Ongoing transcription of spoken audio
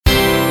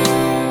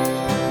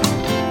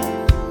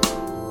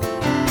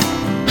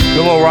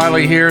Bill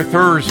O'Reilly here,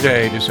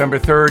 Thursday, December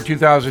 3rd,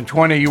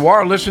 2020. You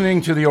are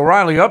listening to the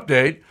O'Reilly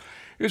Update.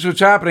 Here's what's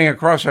happening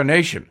across our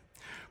nation.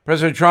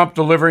 President Trump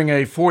delivering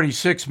a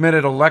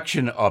 46-minute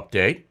election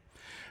update.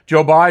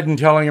 Joe Biden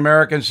telling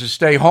Americans to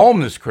stay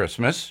home this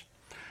Christmas.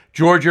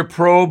 Georgia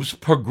probes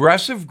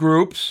progressive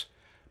groups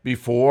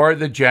before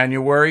the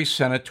January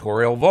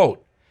senatorial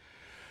vote.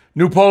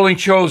 New polling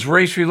shows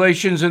race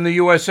relations in the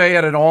USA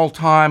at an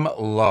all-time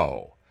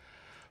low.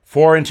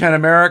 4 in 10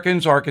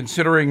 Americans are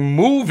considering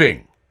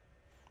moving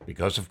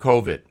because of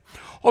COVID.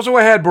 Also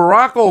ahead,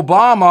 Barack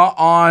Obama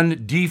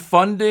on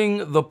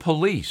defunding the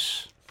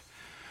police.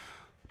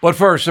 But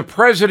first, the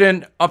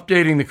president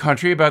updating the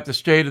country about the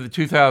state of the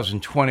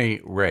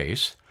 2020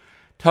 race,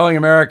 telling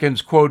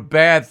Americans, quote,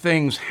 bad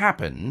things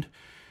happened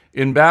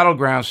in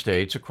battleground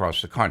states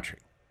across the country.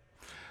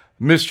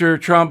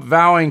 Mr. Trump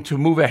vowing to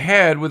move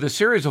ahead with a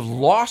series of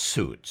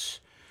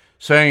lawsuits,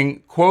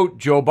 saying, quote,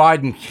 Joe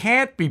Biden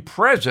can't be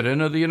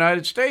president of the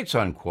United States,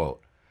 unquote.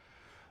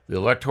 The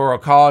Electoral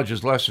College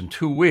has less than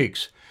 2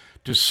 weeks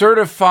to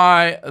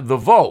certify the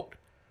vote.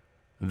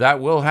 That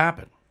will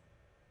happen.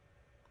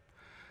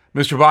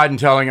 Mr. Biden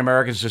telling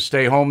Americans to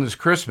stay home this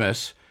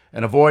Christmas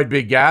and avoid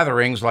big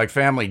gatherings like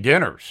family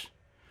dinners.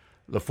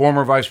 The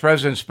former vice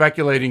president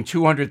speculating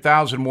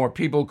 200,000 more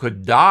people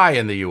could die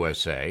in the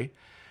USA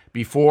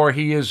before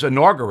he is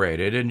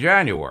inaugurated in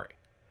January.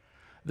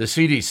 The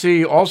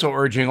CDC also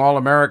urging all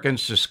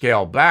Americans to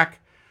scale back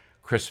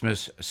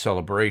Christmas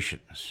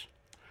celebrations.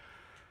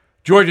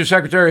 Georgia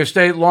Secretary of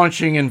State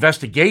launching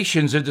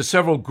investigations into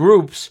several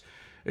groups,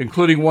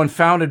 including one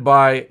founded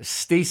by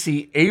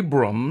Stacey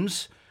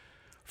Abrams,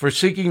 for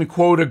seeking to,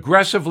 quote,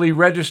 aggressively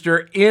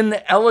register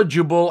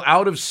ineligible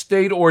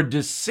out-of-state or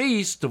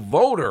deceased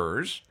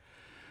voters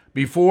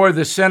before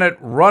the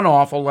Senate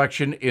runoff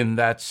election in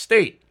that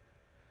state.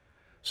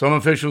 Some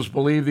officials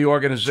believe the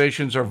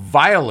organizations are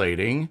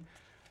violating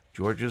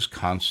Georgia's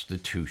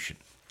Constitution.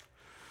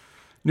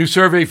 New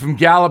survey from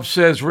Gallup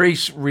says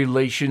race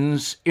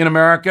relations in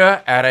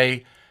America at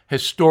a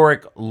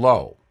historic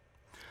low.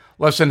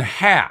 Less than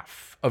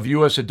half of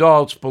U.S.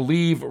 adults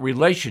believe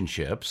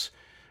relationships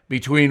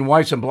between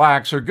whites and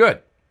blacks are good.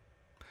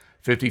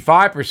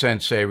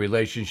 55% say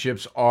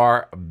relationships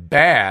are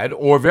bad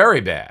or very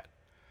bad.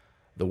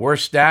 The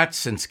worst stats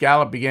since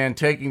Gallup began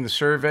taking the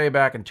survey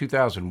back in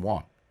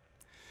 2001.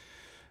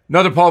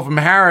 Another poll from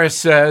Harris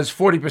says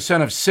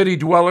 40% of city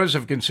dwellers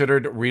have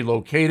considered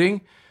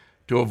relocating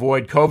to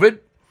avoid COVID.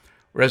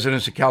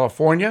 Residents of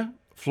California,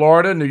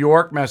 Florida, New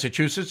York,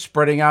 Massachusetts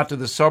spreading out to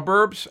the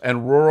suburbs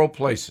and rural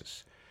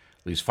places.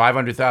 At least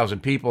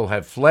 500,000 people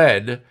have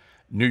fled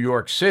New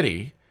York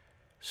City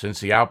since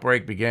the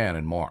outbreak began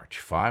in March.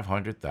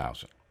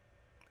 500,000.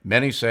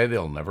 Many say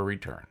they'll never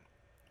return.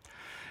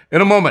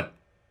 In a moment,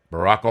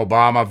 Barack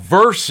Obama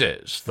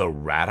versus the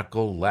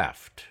radical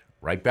left.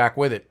 Right back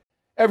with it.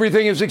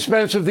 Everything is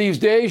expensive these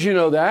days, you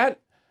know that.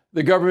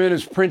 The government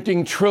is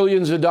printing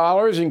trillions of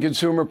dollars and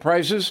consumer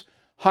prices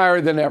higher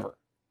than ever.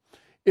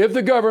 If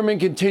the government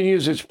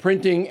continues its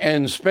printing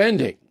and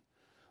spending,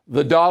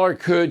 the dollar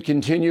could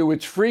continue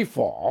its free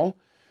fall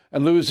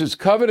and lose its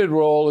coveted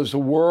role as the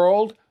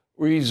world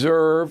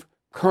reserve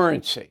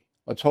currency.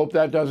 Let's hope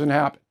that doesn't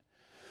happen.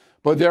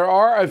 But there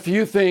are a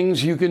few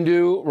things you can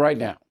do right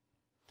now.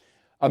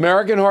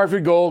 American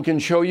Hartford Gold can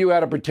show you how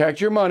to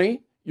protect your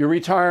money, your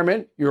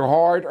retirement, your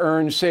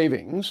hard-earned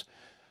savings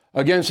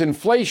against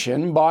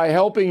inflation by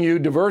helping you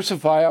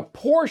diversify a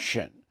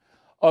portion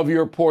of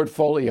your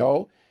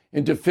portfolio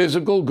into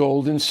physical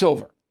gold and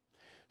silver.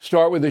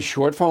 Start with a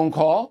short phone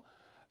call,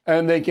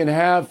 and they can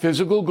have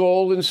physical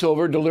gold and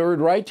silver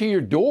delivered right to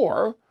your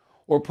door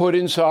or put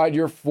inside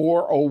your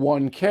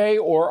 401k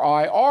or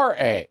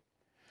IRA.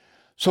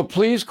 So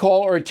please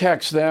call or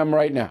text them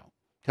right now.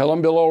 Tell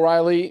them Bill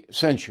O'Reilly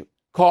sent you.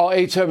 Call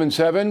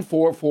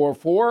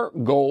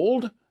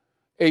 877-444-GOLD,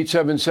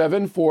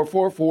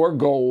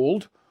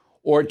 877-444-GOLD,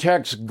 or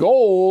text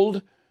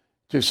GOLD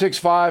to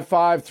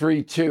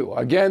 65532.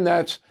 Again,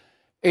 that's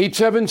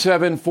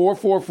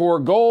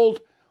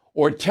 877-444-GOLD,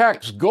 or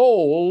text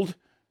GOLD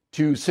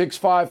to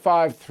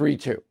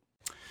 65532.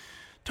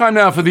 Time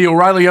now for the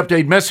O'Reilly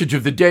Update message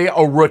of the day,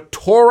 a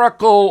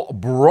rhetorical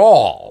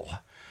brawl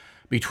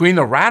between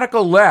the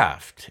radical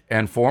left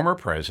and former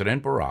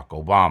President Barack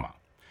Obama.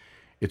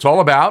 It's all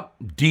about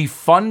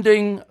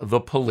defunding the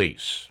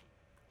police.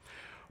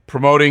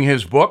 Promoting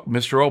his book,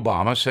 Mr.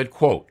 Obama said,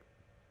 quote,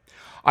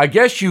 I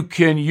guess you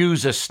can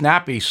use a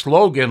snappy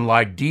slogan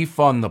like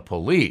defund the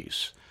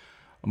police,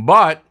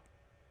 but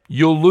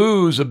you'll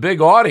lose a big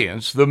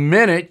audience the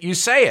minute you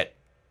say it,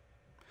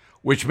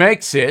 which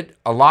makes it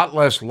a lot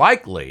less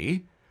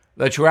likely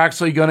that you're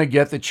actually going to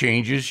get the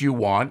changes you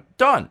want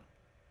done.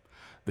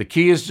 The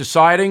key is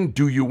deciding,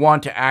 do you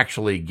want to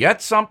actually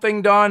get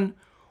something done,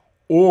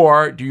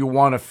 or do you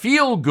want to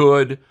feel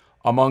good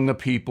among the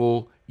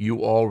people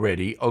you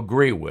already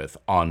agree with,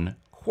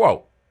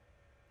 unquote.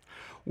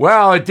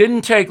 Well, it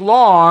didn't take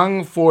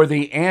long for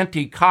the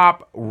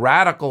anti-cop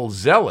radical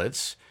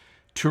zealots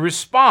to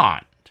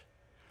respond.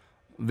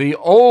 The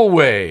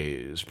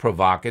always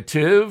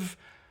provocative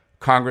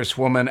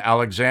Congresswoman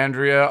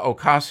Alexandria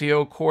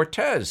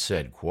Ocasio-Cortez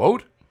said,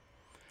 quote,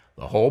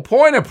 "The whole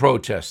point of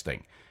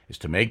protesting is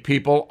to make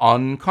people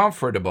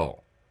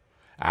uncomfortable.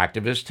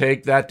 Activists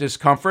take that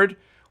discomfort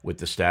with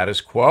the status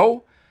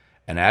quo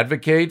and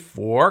advocate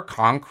for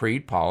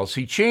concrete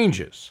policy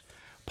changes.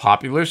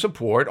 Popular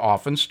support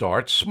often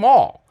starts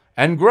small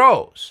and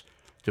grows.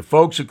 To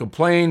folks who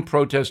complain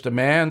protest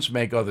demands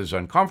make others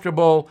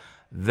uncomfortable,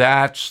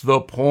 that's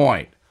the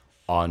point,"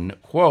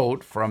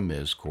 unquote, from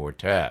Ms.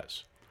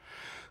 Cortez.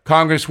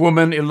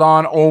 Congresswoman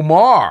Ilhan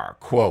Omar,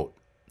 quote,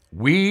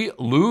 "We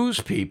lose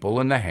people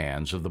in the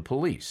hands of the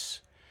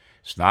police.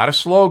 It's not a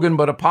slogan,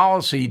 but a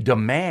policy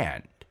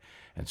demand.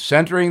 And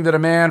centering the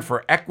demand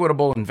for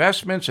equitable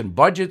investments and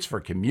budgets for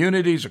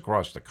communities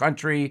across the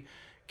country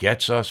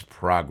gets us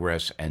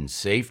progress and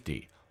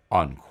safety,"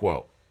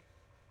 unquote.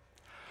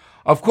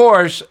 Of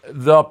course,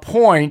 the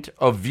point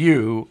of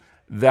view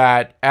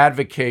that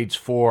advocates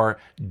for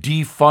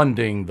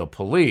defunding the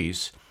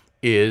police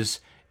is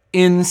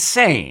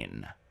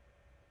insane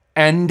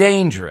and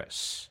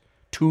dangerous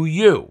to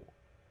you.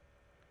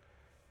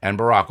 And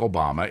Barack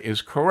Obama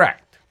is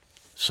correct.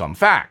 Some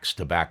facts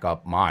to back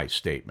up my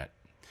statement.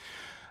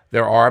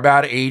 There are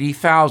about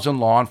 80,000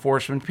 law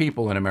enforcement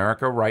people in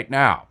America right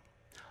now.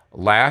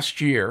 Last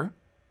year,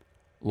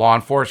 law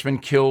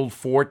enforcement killed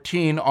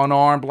 14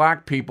 unarmed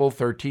black people,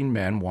 13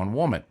 men, 1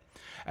 woman.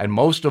 And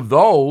most of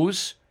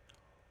those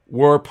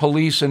were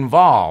police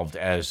involved,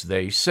 as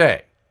they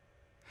say.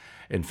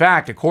 In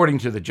fact, according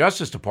to the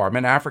Justice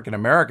Department, African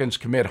Americans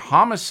commit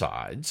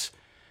homicides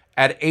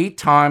at 8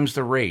 times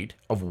the rate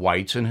of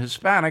whites and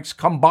Hispanics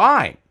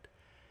combined.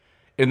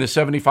 In the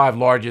 75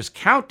 largest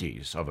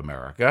counties of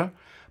America,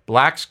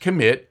 blacks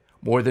commit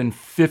more than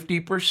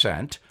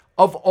 50%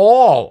 of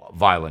all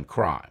violent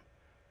crime,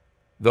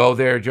 though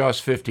they're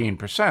just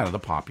 15% of the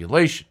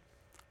population.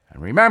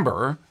 And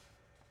remember,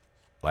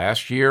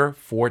 last year,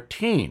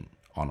 14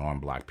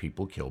 unarmed black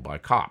people killed by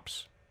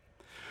cops.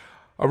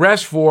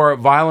 Arrests for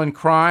violent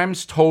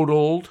crimes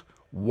totaled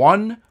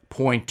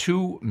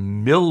 1.2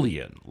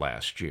 million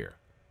last year.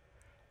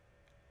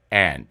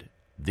 And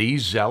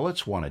these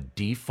zealots want to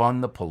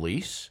defund the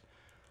police?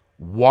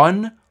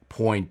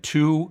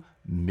 1.2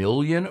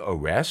 million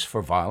arrests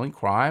for violent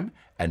crime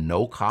and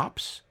no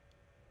cops?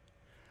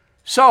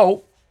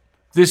 So,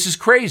 this is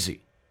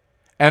crazy,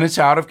 and it's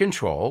out of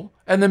control,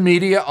 and the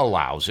media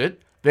allows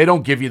it. They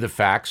don't give you the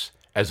facts,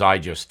 as I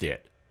just did.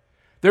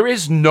 There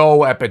is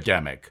no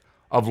epidemic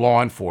of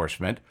law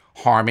enforcement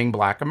harming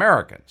black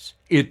Americans.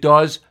 It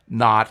does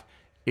not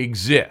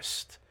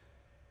exist,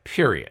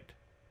 period.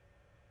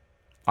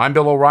 I'm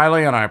Bill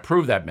O'Reilly, and I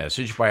approve that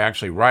message by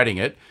actually writing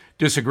it.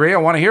 Disagree? I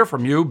want to hear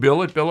from you,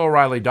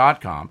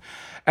 bill@BillO'Reilly.com.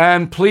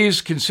 And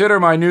please consider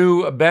my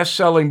new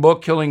best-selling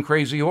book, Killing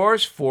Crazy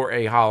Horse, for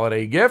a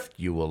holiday gift.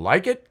 You will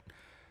like it.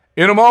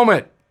 In a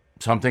moment,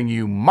 something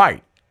you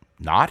might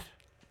not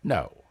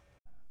know.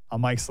 I'm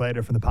Mike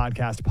Slater from the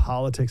podcast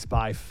Politics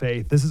by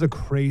Faith. This is a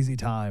crazy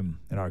time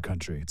in our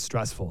country. It's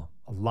stressful,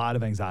 a lot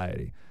of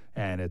anxiety,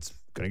 and it's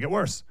going to get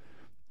worse.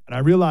 And I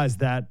realized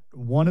that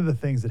one of the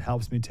things that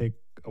helps me take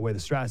away the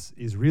stress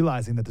is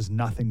realizing that there's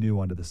nothing new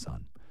under the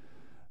sun.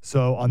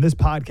 So on this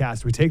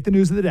podcast, we take the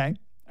news of the day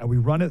and we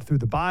run it through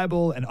the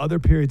Bible and other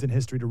periods in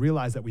history to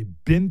realize that we've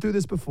been through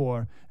this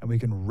before and we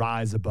can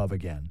rise above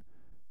again.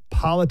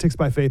 Politics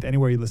by Faith,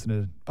 anywhere you listen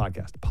to the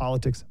podcast.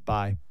 Politics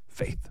by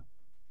Faith.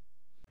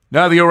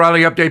 Now the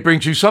O'Reilly Update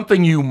brings you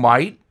something you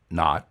might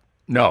not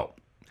know.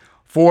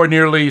 For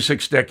nearly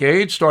 6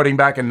 decades, starting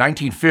back in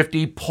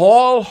 1950,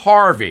 Paul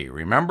Harvey,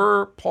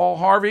 remember Paul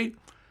Harvey?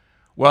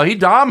 Well, he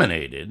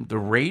dominated the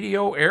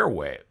radio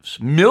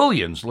airwaves.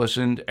 Millions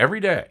listened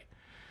every day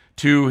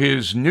to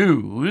his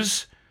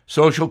news,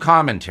 social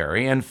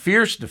commentary, and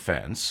fierce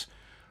defense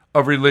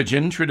of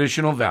religion,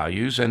 traditional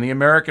values, and the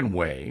American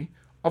way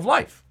of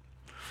life.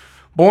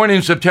 Born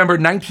in September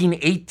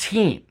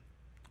 1918,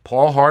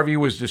 Paul Harvey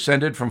was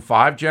descended from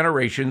 5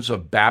 generations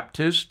of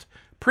Baptist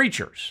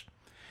preachers.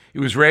 He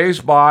was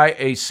raised by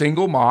a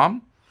single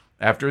mom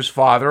after his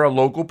father, a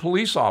local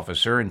police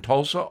officer in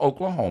Tulsa,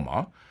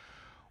 Oklahoma,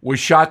 was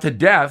shot to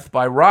death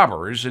by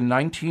robbers in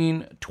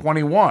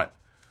 1921.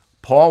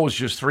 Paul was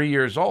just 3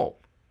 years old.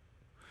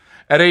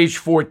 At age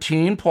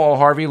 14, Paul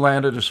Harvey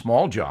landed a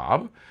small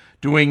job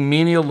doing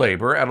menial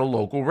labor at a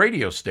local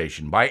radio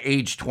station. By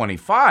age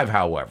 25,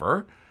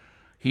 however,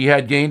 he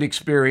had gained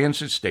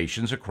experience at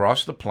stations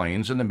across the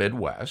plains in the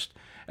Midwest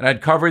and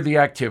had covered the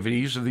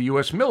activities of the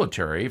U.S.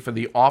 military for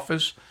the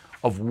Office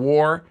of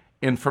War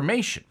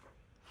Information.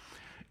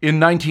 In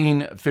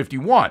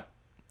 1951,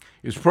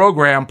 his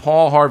program,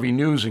 Paul Harvey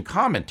News and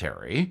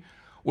Commentary,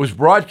 was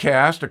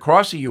broadcast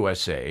across the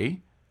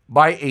USA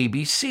by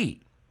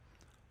ABC.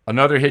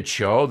 Another hit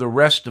show, The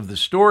Rest of the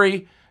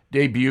Story,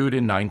 debuted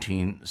in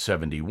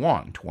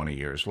 1971, 20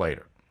 years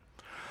later.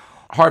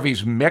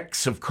 Harvey's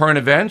mix of current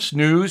events,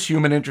 news,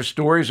 human interest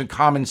stories, and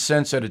common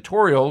sense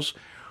editorials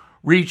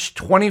reached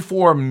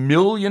 24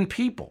 million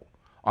people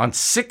on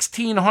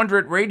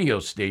 1,600 radio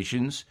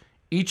stations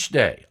each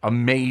day.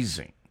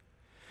 Amazing.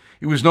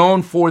 He was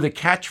known for the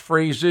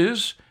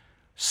catchphrases,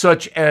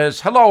 such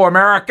as, "Hello,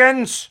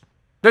 Americans.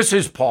 This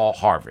is Paul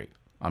Harvey."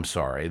 I'm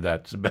sorry,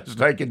 that's the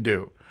best I can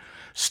do.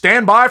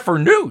 "Stand by for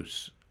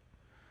news."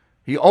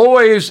 He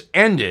always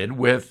ended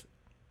with,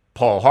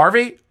 "Paul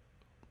Harvey,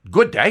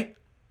 good day."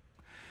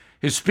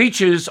 His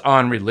speeches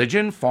on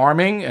religion,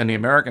 farming, and the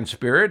American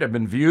spirit have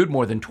been viewed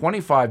more than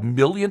 25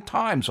 million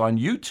times on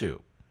YouTube.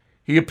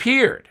 He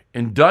appeared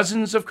in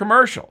dozens of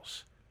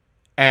commercials,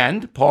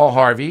 and Paul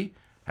Harvey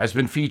has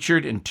been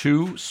featured in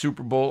 2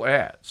 Super Bowl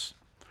ads.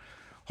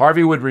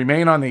 Harvey would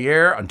remain on the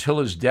air until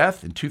his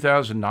death in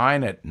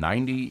 2009 at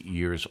 90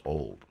 years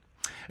old.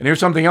 And here's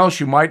something else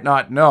you might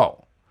not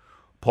know.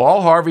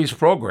 Paul Harvey's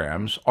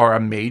programs are a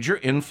major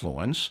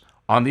influence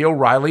on the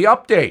O'Reilly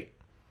Update.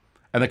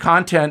 And the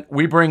content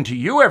we bring to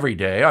you every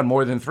day on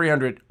more than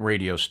 300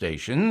 radio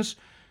stations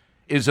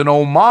is an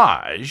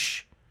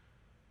homage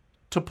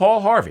to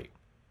Paul Harvey.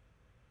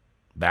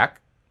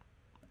 Back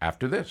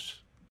after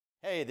this.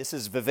 Hey, this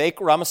is Vivek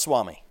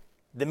Ramaswamy.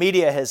 The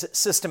media has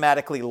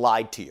systematically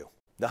lied to you.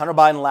 The Hunter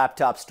Biden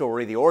laptop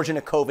story, the origin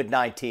of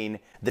COVID-19,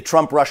 the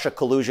Trump-Russia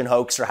collusion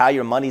hoax, or how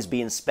your money's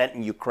being spent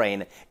in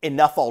Ukraine.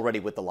 Enough already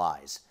with the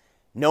lies.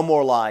 No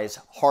more lies,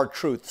 hard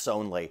truths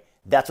only.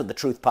 That's what the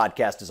Truth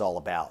Podcast is all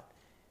about.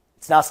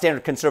 It's not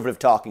standard conservative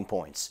talking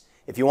points.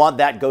 If you want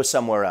that, go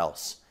somewhere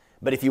else.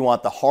 But if you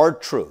want the hard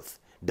truth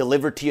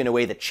delivered to you in a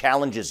way that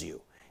challenges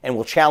you and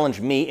will challenge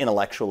me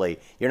intellectually,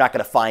 you're not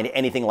going to find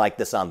anything like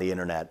this on the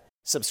internet.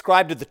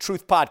 Subscribe to the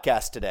Truth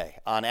Podcast today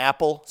on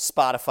Apple,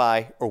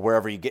 Spotify, or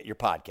wherever you get your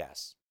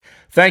podcasts.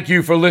 Thank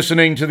you for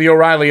listening to the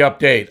O'Reilly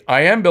Update.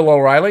 I am Bill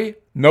O'Reilly.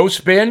 No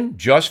spin,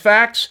 just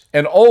facts,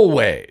 and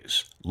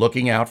always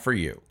looking out for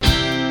you.